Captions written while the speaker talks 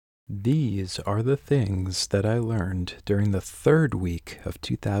These are the things that I learned during the third week of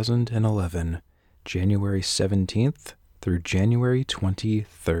 2011, January 17th through January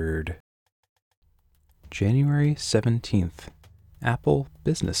 23rd. January 17th, Apple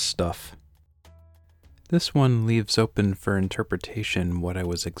Business Stuff. This one leaves open for interpretation what I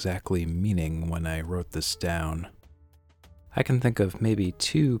was exactly meaning when I wrote this down. I can think of maybe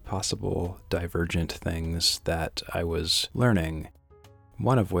two possible divergent things that I was learning,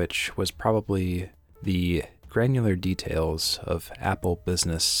 one of which was probably the granular details of Apple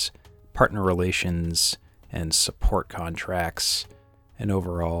business, partner relations, and support contracts, and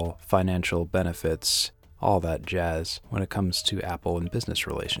overall financial benefits, all that jazz when it comes to Apple and business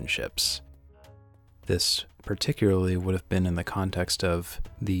relationships. This particularly would have been in the context of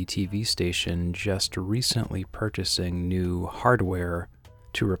the TV station just recently purchasing new hardware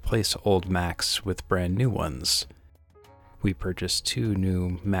to replace old Macs with brand new ones. We purchased two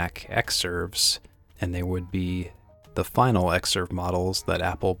new Mac Xserves, and they would be the final Xserve models that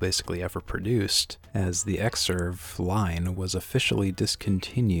Apple basically ever produced, as the Xserve line was officially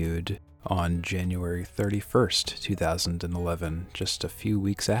discontinued on January 31st, 2011, just a few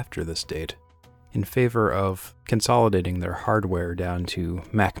weeks after this date, in favor of consolidating their hardware down to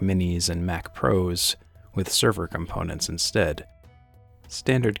Mac Minis and Mac Pros with server components instead.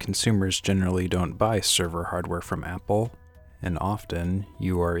 Standard consumers generally don't buy server hardware from Apple, and often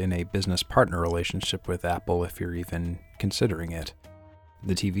you are in a business partner relationship with Apple if you're even considering it.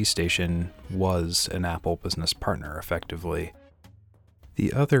 The TV station was an Apple business partner, effectively.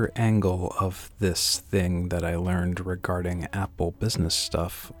 The other angle of this thing that I learned regarding Apple business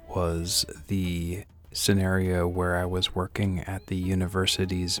stuff was the scenario where I was working at the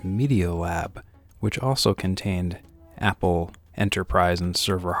university's Media Lab, which also contained Apple enterprise and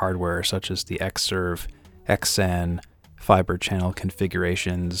server hardware such as the Xserve, Xsan, fiber channel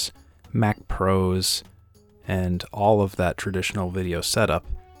configurations, Mac Pros, and all of that traditional video setup,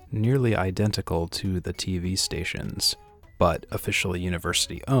 nearly identical to the TV stations, but officially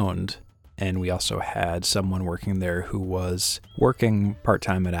university owned. And we also had someone working there who was working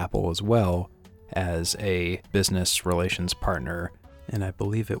part-time at Apple as well as a business relations partner, and I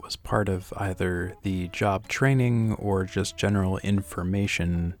believe it was part of either the job training or just general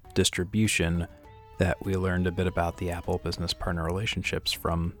information distribution that we learned a bit about the Apple business partner relationships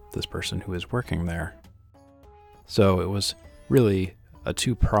from this person who was working there. So it was really a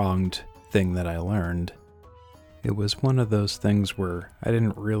two-pronged thing that I learned. It was one of those things where I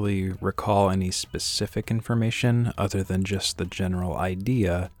didn't really recall any specific information other than just the general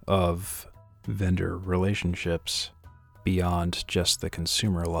idea of vendor relationships beyond just the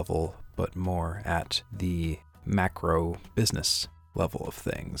consumer level, but more at the macro business level of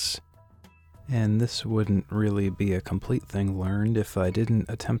things. And this wouldn't really be a complete thing learned if I didn't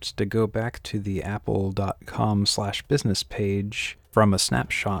attempt to go back to the apple.com/business page from a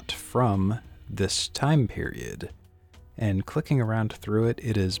snapshot from this time period. And clicking around through it,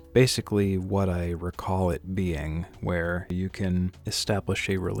 it is basically what I recall it being, where you can establish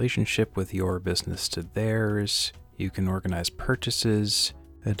a relationship with your business to theirs, you can organize purchases,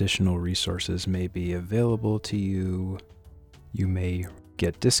 additional resources may be available to you, you may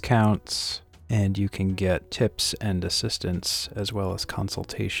get discounts, and you can get tips and assistance as well as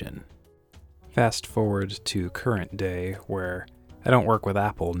consultation. Fast forward to current day, where I don't work with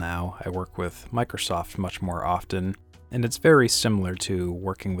Apple now, I work with Microsoft much more often, and it's very similar to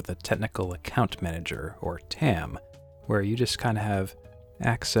working with a technical account manager, or TAM, where you just kind of have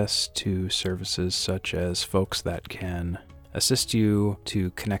access to services such as folks that can assist you,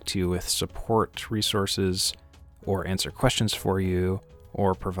 to connect you with support resources, or answer questions for you,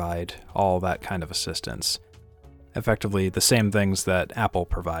 or provide all that kind of assistance. Effectively, the same things that Apple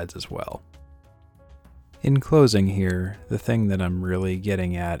provides as well. In closing here, the thing that I'm really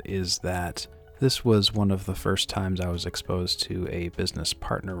getting at is that this was one of the first times I was exposed to a business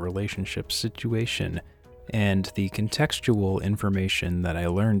partner relationship situation, and the contextual information that I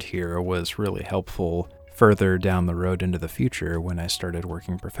learned here was really helpful further down the road into the future when I started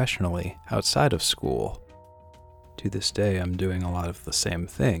working professionally outside of school. To this day, I'm doing a lot of the same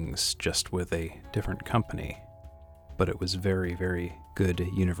things, just with a different company, but it was very, very good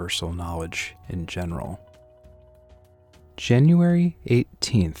universal knowledge in general. January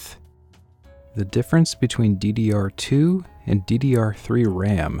 18th. The difference between DDR2 and DDR3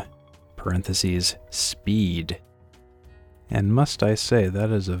 RAM, parentheses, speed. And must I say,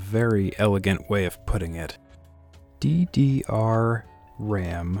 that is a very elegant way of putting it. DDR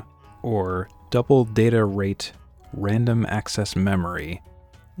RAM, or double data rate random access memory,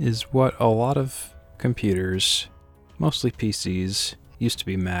 is what a lot of computers, mostly PCs, used to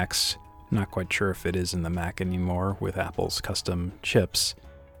be Macs. Not quite sure if it is in the Mac anymore with Apple's custom chips,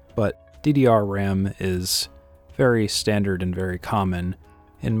 but DDR RAM is very standard and very common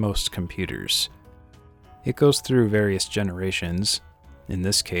in most computers. It goes through various generations. In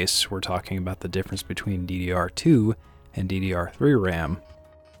this case, we're talking about the difference between DDR2 and DDR3 RAM.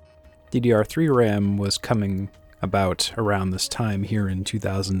 DDR3 RAM was coming about around this time here in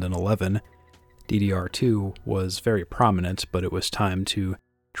 2011. DDR2 was very prominent, but it was time to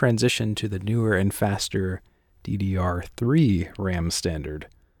transition to the newer and faster DDR3 RAM standard.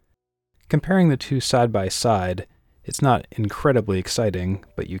 Comparing the two side by side, it's not incredibly exciting,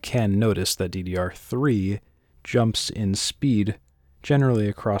 but you can notice that DDR3 jumps in speed generally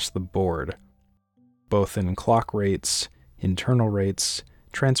across the board, both in clock rates, internal rates,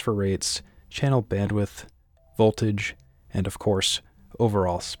 transfer rates, channel bandwidth, voltage, and of course,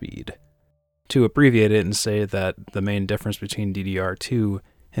 overall speed. To abbreviate it and say that the main difference between DDR2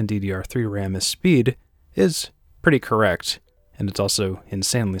 and DDR3 RAM is speed is pretty correct, and it's also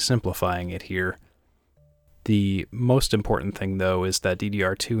insanely simplifying it here. The most important thing, though, is that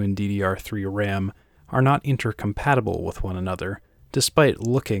DDR2 and DDR3 RAM are not intercompatible with one another, despite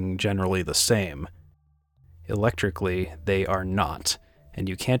looking generally the same. Electrically, they are not, and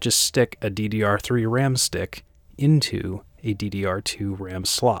you can't just stick a DDR3 RAM stick into a DDR2 RAM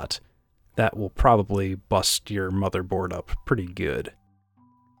slot. That will probably bust your motherboard up pretty good.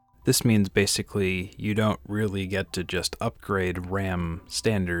 This means basically you don't really get to just upgrade RAM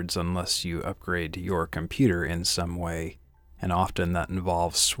standards unless you upgrade your computer in some way, and often that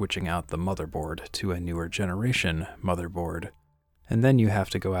involves switching out the motherboard to a newer generation motherboard. And then you have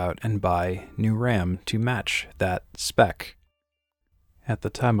to go out and buy new RAM to match that spec. At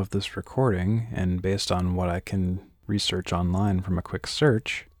the time of this recording, and based on what I can research online from a quick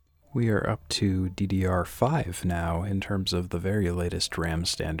search, we are up to DDR5 now in terms of the very latest RAM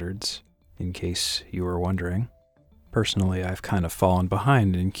standards, in case you were wondering. Personally, I've kind of fallen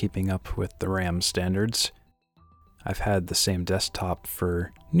behind in keeping up with the RAM standards. I've had the same desktop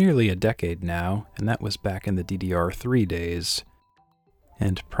for nearly a decade now, and that was back in the DDR3 days.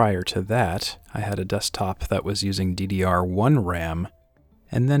 And prior to that, I had a desktop that was using DDR1 RAM,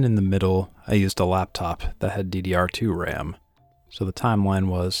 and then in the middle, I used a laptop that had DDR2 RAM. So the timeline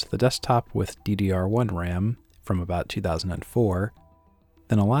was the desktop with DDR1 RAM from about 2004,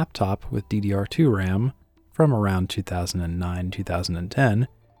 then a laptop with DDR2 RAM from around 2009-2010,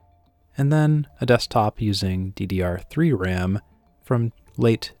 and then a desktop using DDR3 RAM from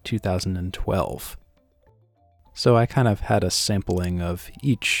late 2012. So I kind of had a sampling of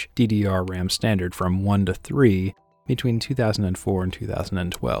each DDR RAM standard from 1 to 3 between 2004 and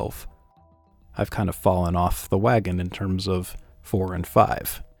 2012. I've kind of fallen off the wagon in terms of 4 and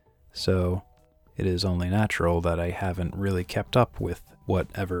 5, so it is only natural that I haven't really kept up with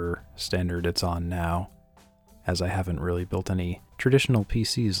whatever standard it's on now, as I haven't really built any traditional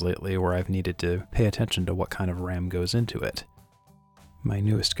PCs lately where I've needed to pay attention to what kind of RAM goes into it. My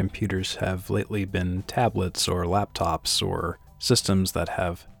newest computers have lately been tablets or laptops or systems that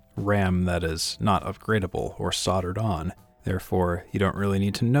have RAM that is not upgradable or soldered on. Therefore, you don't really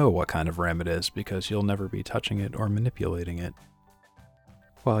need to know what kind of RAM it is because you'll never be touching it or manipulating it.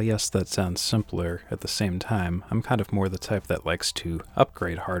 While yes, that sounds simpler, at the same time, I'm kind of more the type that likes to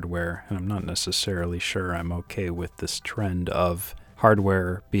upgrade hardware, and I'm not necessarily sure I'm okay with this trend of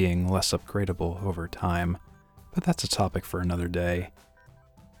hardware being less upgradable over time, but that's a topic for another day.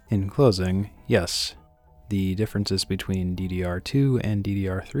 In closing, yes, the differences between DDR2 and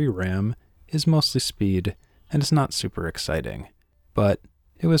DDR3 RAM is mostly speed, and it's not super exciting, but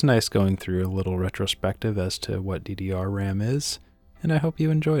it was nice going through a little retrospective as to what DDR RAM is, and I hope you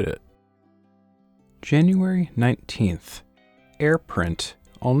enjoyed it. January 19th. AirPrint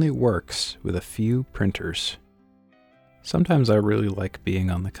only works with a few printers. Sometimes I really like being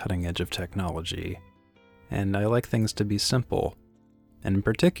on the cutting edge of technology, and I like things to be simple. And in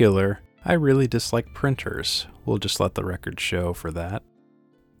particular, I really dislike printers. We'll just let the record show for that.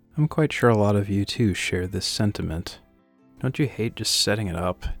 I'm quite sure a lot of you too share this sentiment. Don't you hate just setting it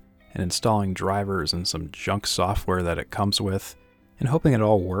up and installing drivers and some junk software that it comes with, and hoping it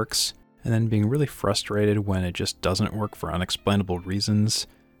all works, and then being really frustrated when it just doesn't work for unexplainable reasons,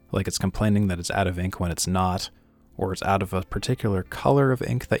 like it's complaining that it's out of ink when it's not, or it's out of a particular color of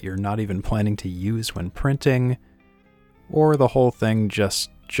ink that you're not even planning to use when printing, or the whole thing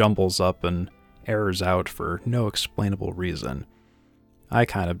just jumbles up and errors out for no explainable reason. I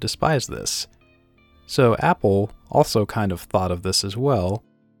kind of despise this. So Apple also kind of thought of this as well,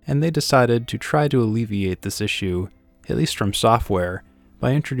 and they decided to try to alleviate this issue, at least from software,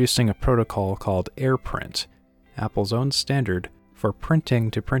 by introducing a protocol called AirPrint, Apple's own standard for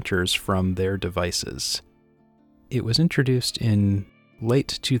printing to printers from their devices. It was introduced in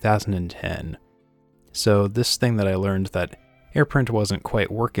late 2010. So this thing that I learned that AirPrint wasn't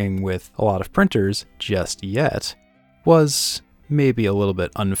quite working with a lot of printers just yet was maybe a little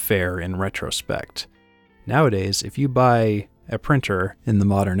bit unfair in retrospect. Nowadays, if you buy a printer in the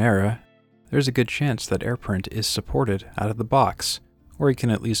modern era, there's a good chance that AirPrint is supported out of the box, or you can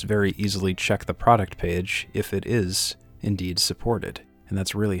at least very easily check the product page if it is indeed supported, and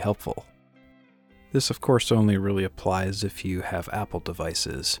that's really helpful. This of course only really applies if you have Apple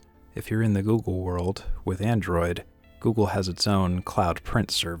devices. If you're in the Google world with Android, Google has its own cloud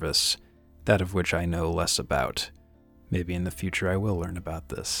print service, that of which I know less about. Maybe in the future I will learn about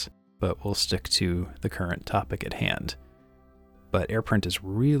this, but we'll stick to the current topic at hand. But AirPrint is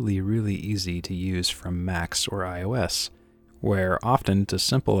really, really easy to use from Macs or iOS, where often it's as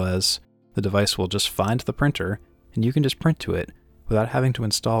simple as the device will just find the printer and you can just print to it without having to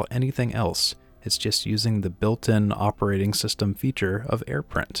install anything else. It's just using the built-in operating system feature of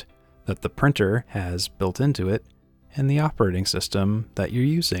AirPrint that the printer has built into it and the operating system that you're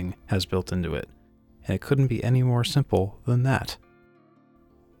using has built into it. And it couldn't be any more simple than that.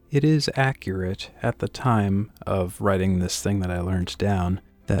 It is accurate at the time of writing this thing that I learned down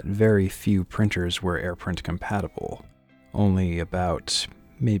that very few printers were AirPrint compatible. Only about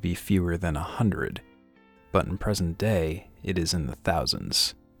maybe fewer than 100. But in present day, it is in the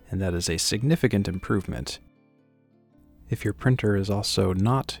thousands, and that is a significant improvement. If your printer is also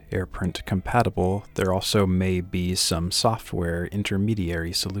not AirPrint compatible, there also may be some software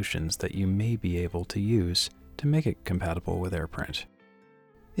intermediary solutions that you may be able to use to make it compatible with AirPrint.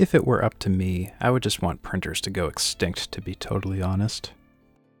 If it were up to me, I would just want printers to go extinct, to be totally honest.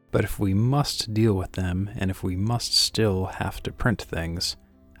 But if we must deal with them, and if we must still have to print things,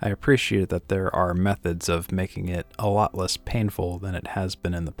 I appreciate that there are methods of making it a lot less painful than it has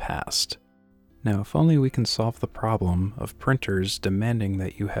been in the past. Now, if only we can solve the problem of printers demanding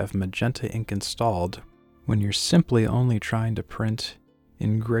that you have magenta ink installed when you're simply only trying to print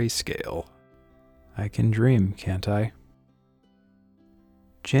in grayscale. I can dream, can't I?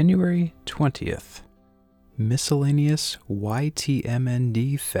 January 20th. Miscellaneous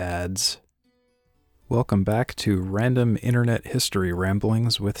YTMND fads. Welcome back to Random Internet History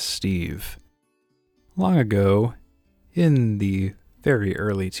Ramblings with Steve. Long ago, in the very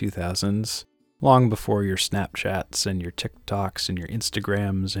early 2000s, long before your Snapchats and your TikToks and your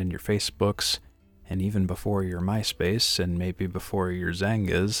Instagrams and your Facebooks, and even before your MySpace and maybe before your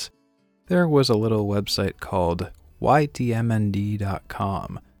Xangas, there was a little website called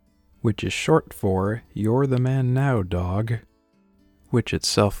ytmnd.com, which is short for You're the Man Now, Dog, which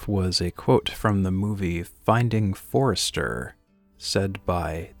itself was a quote from the movie Finding Forrester, said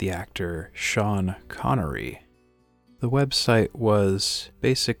by the actor Sean Connery. The website was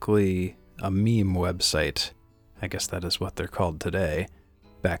basically a meme website. I guess that is what they're called today.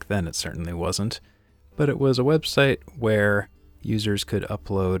 Back then it certainly wasn't. But it was a website where users could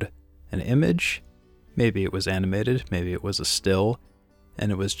upload an image. Maybe it was animated, maybe it was a still,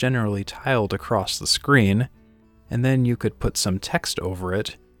 and it was generally tiled across the screen, and then you could put some text over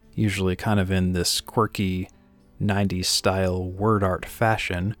it, usually kind of in this quirky 90s style word art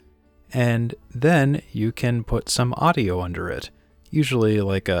fashion, and then you can put some audio under it, usually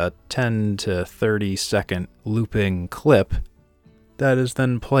like a 10 to 30 second looping clip that is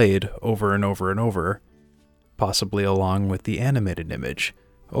then played over and over and over, possibly along with the animated image,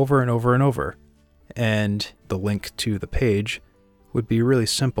 over and over and over. And the link to the page would be really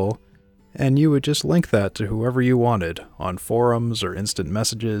simple, and you would just link that to whoever you wanted on forums or instant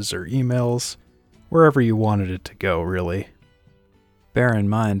messages or emails, wherever you wanted it to go, really. Bear in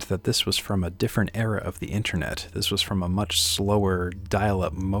mind that this was from a different era of the internet. This was from a much slower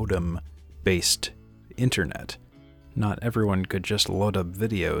dial-up modem-based internet. Not everyone could just load up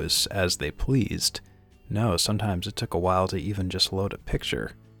videos as they pleased. No, sometimes it took a while to even just load a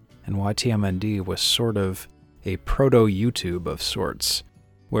picture. And YTMND was sort of a proto-YouTube of sorts,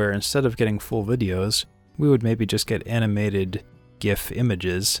 where instead of getting full videos, we would maybe just get animated GIF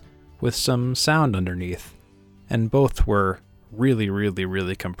images with some sound underneath. And both were really, really,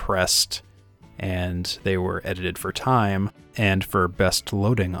 really compressed, and they were edited for time and for best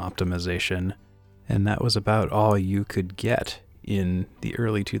loading optimization, and that was about all you could get in the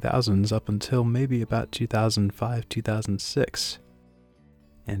early 2000s up until maybe about 2005, 2006.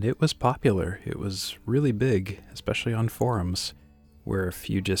 And it was popular. It was really big, especially on forums, where if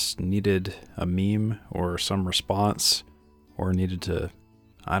you just needed a meme or some response, or needed to,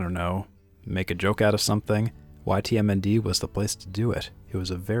 I don't know, make a joke out of something, YTMND was the place to do it. It was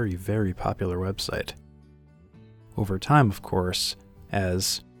a very, very popular website. Over time, of course,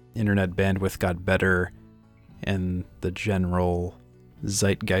 as internet bandwidth got better and the general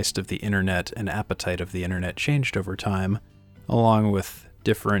zeitgeist of the internet and appetite of the internet changed over time, along with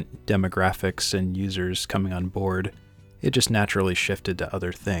different demographics and users coming on board, it just naturally shifted to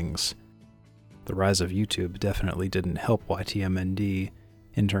other things. The rise of YouTube definitely didn't help YTMND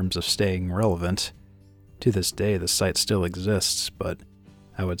in terms of staying relevant. To this day, the site still exists, but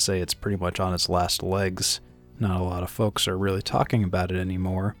I would say it's pretty much on its last legs. Not a lot of folks are really talking about it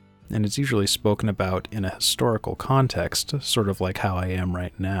anymore, and it's usually spoken about in a historical context, sort of like how I am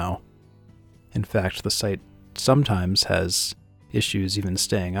right now. In fact, the site sometimes has issues even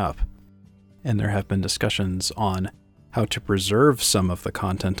staying up, and there have been discussions on how to preserve some of the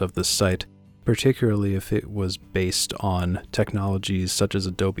content of this site, particularly if it was based on technologies such as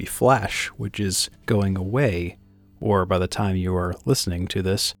Adobe Flash, which is going away, or by the time you are listening to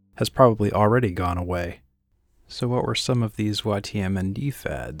this, has probably already gone away. So what were some of these YTMND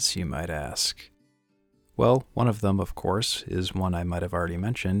fads, you might ask? Well, one of them, of course, is one I might have already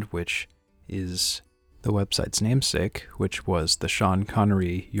mentioned, which is the website's namesake, which was the Sean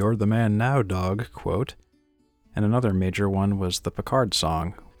Connery "You're the Man Now, Dog" quote. And another major one was the Picard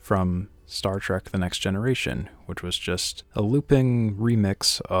song from Star Trek The Next Generation, which was just a looping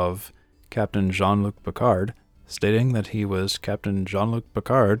remix of Captain Jean-Luc Picard, stating that he was Captain Jean-Luc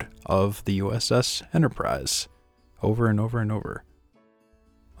Picard of the USS Enterprise, over and over and over.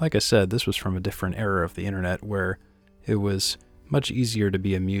 Like I said, this was from a different era of the internet where it was much easier to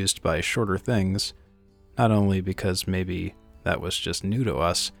be amused by shorter things, not only because maybe that was just new to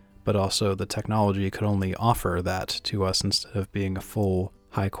us, but also the technology could only offer that to us instead of being a full,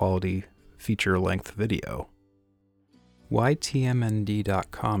 high-quality, feature-length video.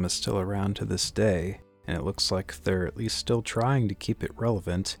 YTMND.com is still around to this day, and it looks like they're at least still trying to keep it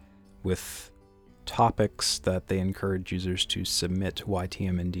relevant with topics that they encourage users to submit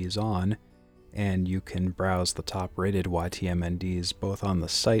YTMNDs on, and you can browse the top-rated YTMNDs both on the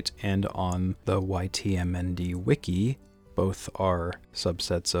site and on the YTMND wiki. Both are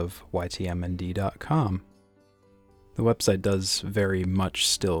subsets of YTMND.com. The website does very much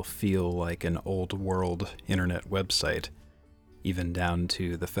still feel like an old-world internet website, even down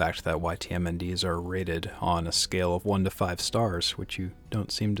to the fact that YTMNDs are rated on a scale of 1 to 5 stars, which you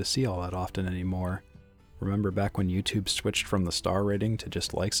don't seem to see all that often anymore. Remember back when YouTube switched from the star rating to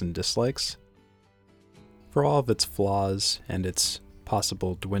just likes and dislikes? For all of its flaws and its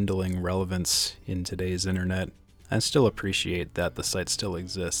possible dwindling relevance in today's internet, I still appreciate that the site still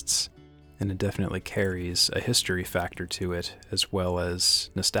exists, and it definitely carries a history factor to it as well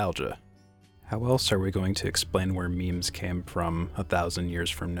as nostalgia. How else are we going to explain where memes came from 1,000 years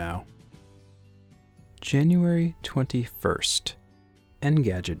from now? January 21st.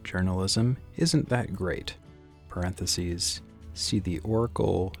 Engadget journalism isn't that great. Parentheses, see the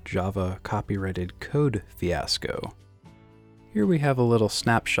Oracle Java copyrighted code fiasco. Here we have a little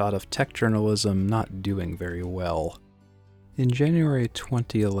snapshot of tech journalism not doing very well. In January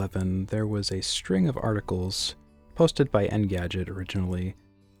 2011, there was a string of articles posted by Engadget originally,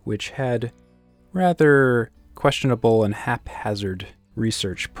 which had rather questionable and haphazard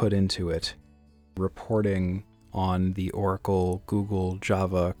research put into it, reporting on the Oracle Google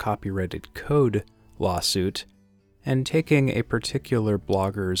Java copyrighted code lawsuit, and taking a particular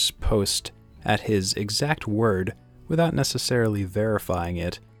blogger's post at his exact word without necessarily verifying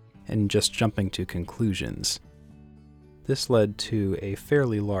it and just jumping to conclusions. This led to a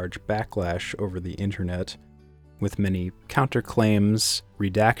fairly large backlash over the internet, with many counterclaims,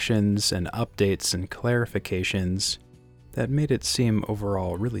 redactions, and updates and clarifications that made it seem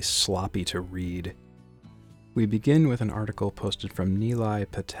overall really sloppy to read. We begin with an article posted from Nilay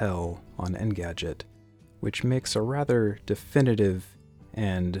Patel on Engadget, which makes a rather definitive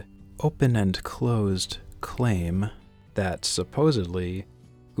and open and closed claim that supposedly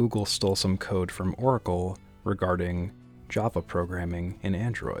Google stole some code from Oracle regarding Java programming in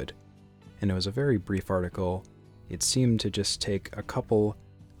Android. And it was a very brief article. It seemed to just take a couple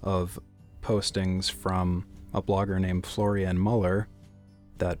of postings from a blogger named Florian Muller.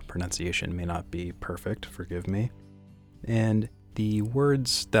 That pronunciation may not be perfect, forgive me. And the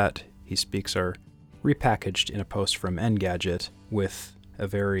words that he speaks are repackaged in a post from Engadget with a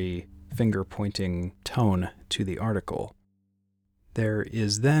very finger-pointing tone to the article. There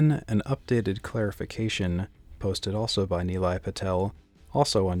is then an updated clarification posted also by Nilay Patel,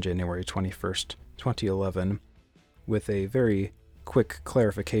 also on January 21st, 2011, with a very quick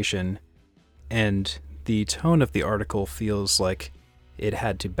clarification, and the tone of the article feels like it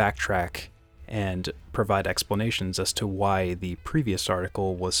had to backtrack and provide explanations as to why the previous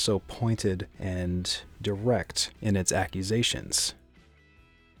article was so pointed and direct in its accusations.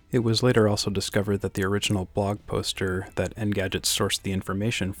 It was later also discovered that the original blog poster that Engadget sourced the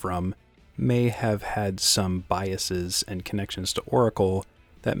information from may have had some biases and connections to Oracle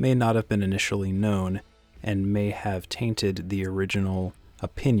that may not have been initially known and may have tainted the original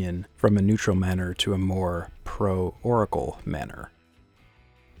opinion from a neutral manner to a more pro-Oracle manner.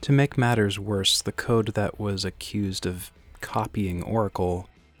 To make matters worse, the code that was accused of copying Oracle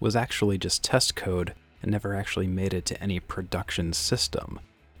was actually just test code and never actually made it to any production system,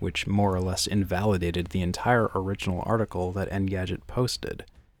 which more or less invalidated the entire original article that Engadget posted.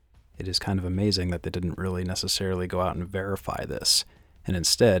 It is kind of amazing that they didn't really necessarily go out and verify this, and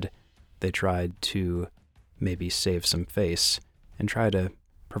instead, they tried to maybe save some face and try to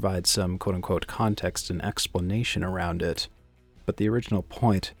provide some quote-unquote context and explanation around it. But the original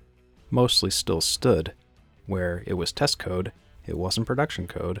point mostly still stood, where it was test code, it wasn't production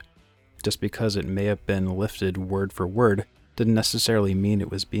code. Just because it may have been lifted word for word didn't necessarily mean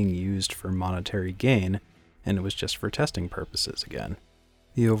it was being used for monetary gain, and it was just for testing purposes again.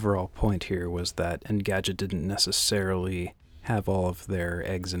 The overall point here was that Engadget didn't necessarily have all of their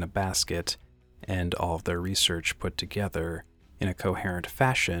eggs in a basket and all of their research put together in a coherent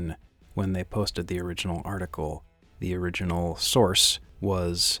fashion when they posted the original article. The original source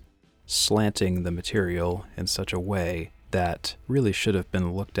was slanting the material in such a way that really should have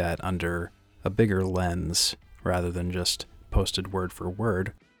been looked at under a bigger lens rather than just posted word for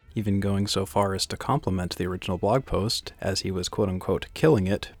word, even going so far as to compliment the original blog post as he was quote-unquote killing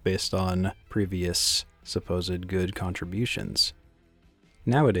it based on previous supposed good contributions.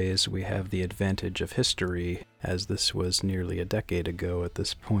 Nowadays, we have the advantage of history, as this was nearly a decade ago at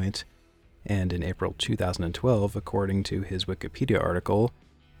this point, and in April 2012, according to his Wikipedia article,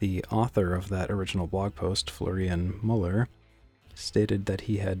 the author of that original blog post, Florian Muller, stated that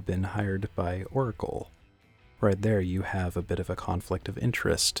he had been hired by Oracle. Right there you have a bit of a conflict of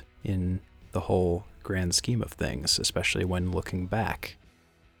interest in the whole grand scheme of things, especially when looking back.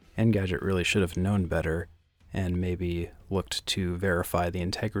 Engadget really should have known better and maybe looked to verify the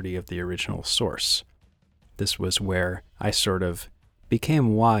integrity of the original source. This was where I sort of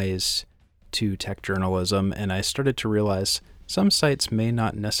became wise to tech journalism, and I started to realize some sites may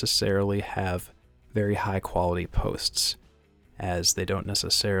not necessarily have very high quality posts, as they don't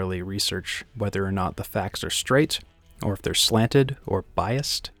necessarily research whether or not the facts are straight, or if they're slanted or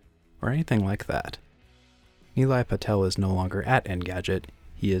biased, or anything like that. Nilay Patel is no longer at Engadget,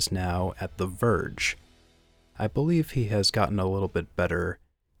 he is now at The Verge. I believe he has gotten a little bit better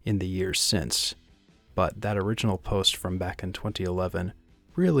in the years since, but that original post from back in 2011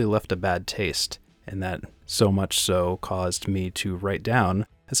 really left a bad taste, and that so much so caused me to write down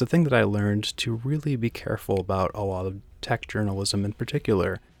as a thing that I learned to really be careful about a lot of tech journalism in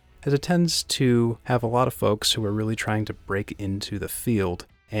particular, as it tends to have a lot of folks who are really trying to break into the field,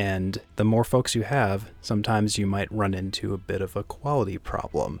 and the more folks you have, sometimes you might run into a bit of a quality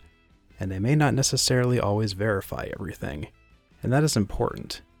problem, and they may not necessarily always verify everything, and that is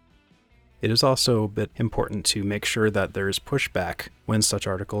important. It is also a bit important to make sure that there is pushback when such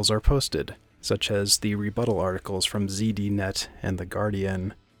articles are posted, such as the rebuttal articles from ZDNet and The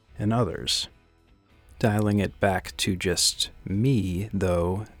Guardian and others. Dialing it back to just me,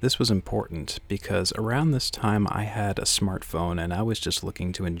 though, this was important because around this time I had a smartphone and I was just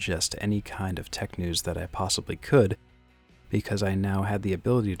looking to ingest any kind of tech news that I possibly could, because I now had the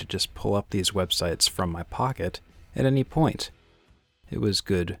ability to just pull up these websites from my pocket at any point. It was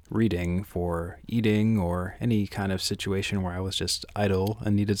good reading for eating or any kind of situation where I was just idle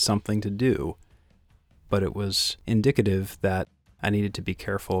and needed something to do. But it was indicative that I needed to be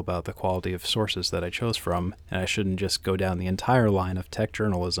careful about the quality of sources that I chose from, and I shouldn't just go down the entire line of tech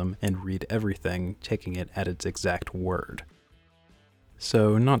journalism and read everything, taking it at its exact word.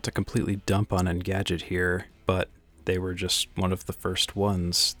 So, not to completely dump on Engadget here, but they were just one of the first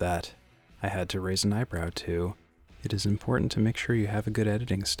ones that I had to raise an eyebrow to. It is important to make sure you have a good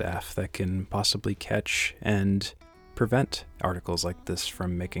editing staff that can possibly catch and prevent articles like this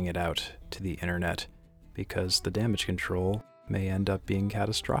from making it out to the internet, because the damage control may end up being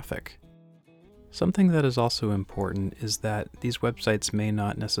catastrophic. Something that is also important is that these websites may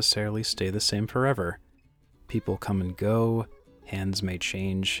not necessarily stay the same forever. People come and go, hands may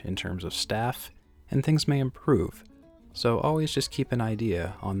change in terms of staff, and things may improve. So always just keep an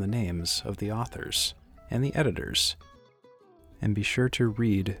idea on the names of the authors and the editors, and be sure to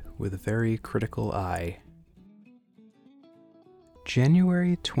read with a very critical eye.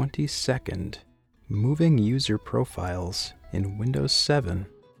 January 22nd, moving user profiles in Windows 7.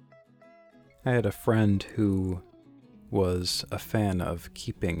 I had a friend who was a fan of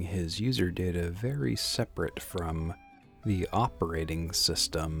keeping his user data very separate from the operating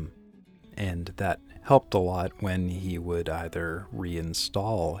system, and that helped a lot when he would either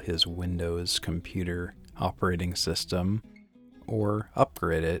reinstall his Windows computer operating system, or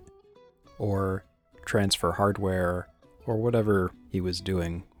upgrade it, or transfer hardware, or whatever he was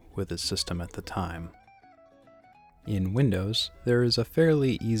doing with his system at the time. In Windows, there is a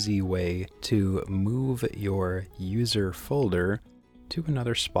fairly easy way to move your user folder to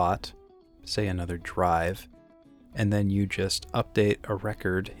another spot, say another drive, and then you just update a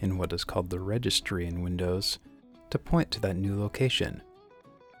record in what is called the registry in Windows to point to that new location.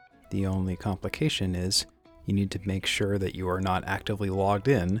 The only complication is you need to make sure that you are not actively logged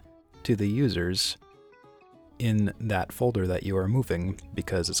in to the users in that folder that you are moving,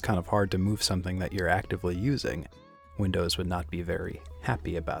 because it's kind of hard to move something that you're actively using. Windows would not be very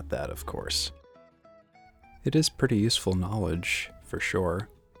happy about that, of course. It is pretty useful knowledge, for sure,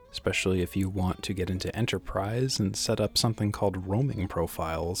 especially if you want to get into Enterprise and set up something called roaming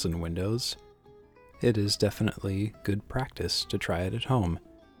profiles in Windows. It is definitely good practice to try it at home,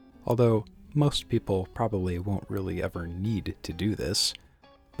 although most people probably won't really ever need to do this,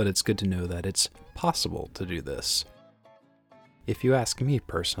 but it's good to know that it's possible to do this. If you ask me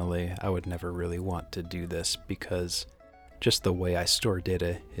personally, I would never really want to do this because just the way I store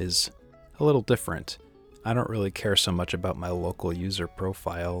data is a little different. I don't really care so much about my local user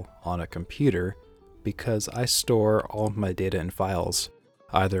profile on a computer because I store all of my data and files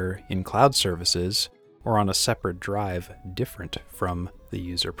either in cloud services or on a separate drive different from the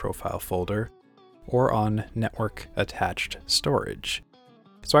user profile folder, or on network attached storage.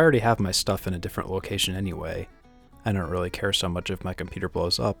 So I already have my stuff in a different location anyway. I don't really care so much if my computer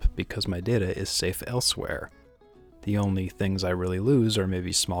blows up because my data is safe elsewhere. The only things I really lose are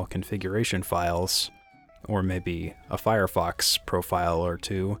maybe small configuration files, or maybe a Firefox profile or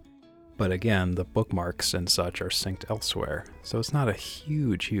two, but again, the bookmarks and such are synced elsewhere, so it's not a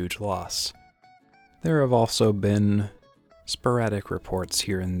huge loss. There have also been sporadic reports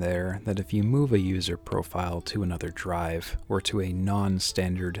here and there that if you move a user profile to another drive, or to a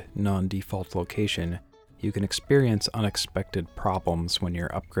non-standard, non-default location, you can experience unexpected problems when you're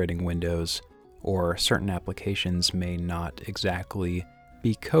upgrading Windows, or certain applications may not exactly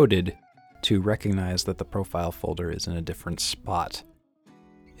be coded to recognize that the profile folder is in a different spot.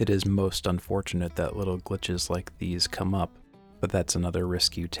 It is most unfortunate that little glitches like these come up, but that's another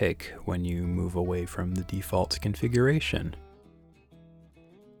risk you take when you move away from the default configuration.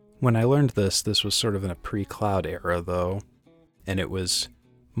 When I learned this was sort of in a pre-cloud era though, and it was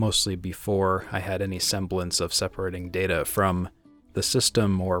mostly before I had any semblance of separating data from the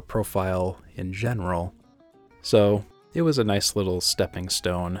system or profile in general. So it was a nice little stepping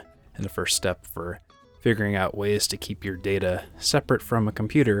stone and the first step for figuring out ways to keep your data separate from a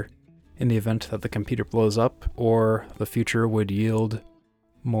computer in the event that the computer blows up or the future would yield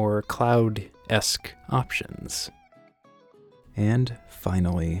more cloud-esque options. And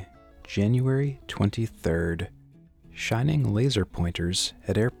finally, January 23rd. Shining laser pointers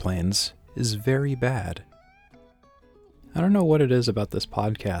at airplanes is very bad. I don't know what it is about this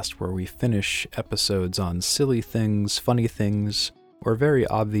podcast where we finish episodes on silly things, funny things, or very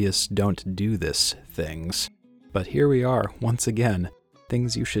obvious don't do this things. But here we are, once again,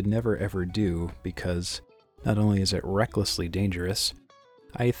 things you should never ever do because not only is it recklessly dangerous,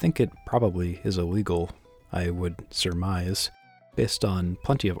 I think it probably is illegal, I would surmise, based on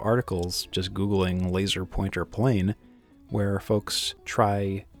plenty of articles just Googling laser pointer plane, where folks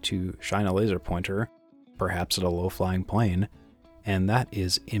try to shine a laser pointer, perhaps at a low-flying plane, and that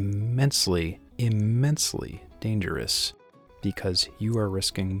is immensely dangerous because you are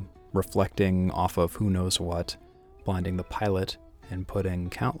risking reflecting off of who knows what, blinding the pilot, and putting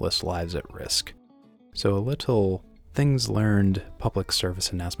countless lives at risk. So a little things learned public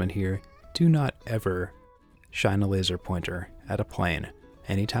service announcement here: do not ever shine a laser pointer at a plane.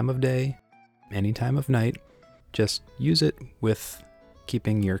 Any time of day, any time of night, just use it with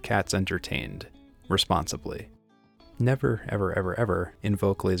keeping your cats entertained responsibly. Never, ever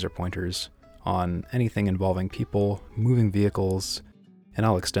invoke laser pointers on anything involving people, moving vehicles, and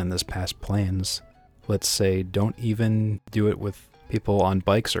I'll extend this past planes. Let's say don't even do it with people on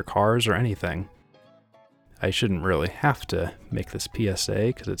bikes or cars or anything. I shouldn't really have to make this PSA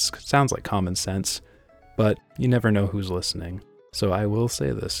because it sounds like common sense, but you never know who's listening. So I will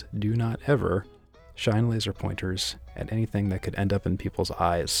say this: do not ever shine laser pointers at anything that could end up in people's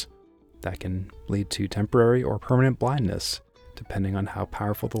eyes. That can lead to temporary or permanent blindness, depending on how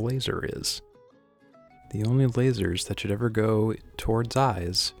powerful the laser is. The only lasers that should ever go towards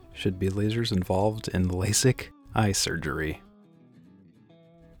eyes should be lasers involved in LASIK eye surgery.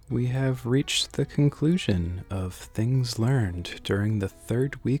 We have reached the conclusion of Things Learned during the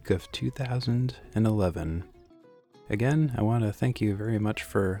third week of 2011. Again, I want to thank you very much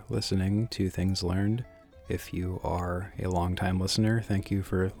for listening to Things Learned. If you are a longtime listener, thank you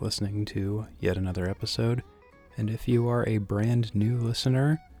for listening to yet another episode. And if you are a brand new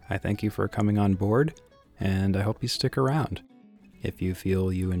listener, I thank you for coming on board, and I hope you stick around. If you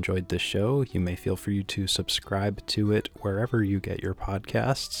feel you enjoyed this show, you may feel free to subscribe to it wherever you get your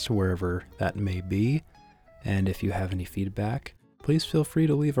podcasts, wherever that may be. And if you have any feedback, please feel free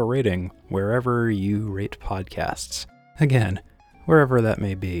to leave a rating wherever you rate podcasts. Again, wherever that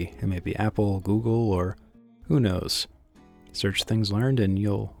may be. It may be Apple, Google, or who knows. Search Things Learned and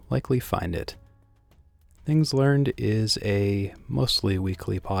you'll likely find it. Things Learned is a mostly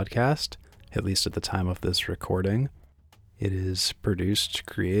weekly podcast, at least at the time of this recording. It is produced,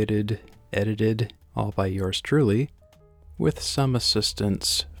 created, edited, all by yours truly, with some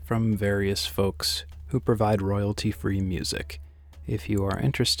assistance from various folks who provide royalty-free music. If you are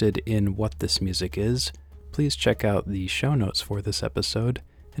interested in what this music is, please check out the show notes for this episode,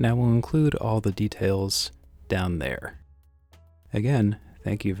 and I will include all the details down there. Again,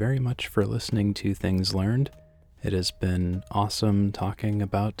 thank you very much for listening to Things Learned. It has been awesome talking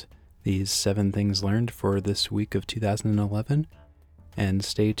about these 7 things learned for this week of 2011, and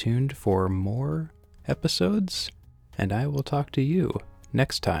stay tuned for more episodes, and I will talk to you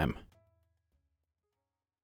next time.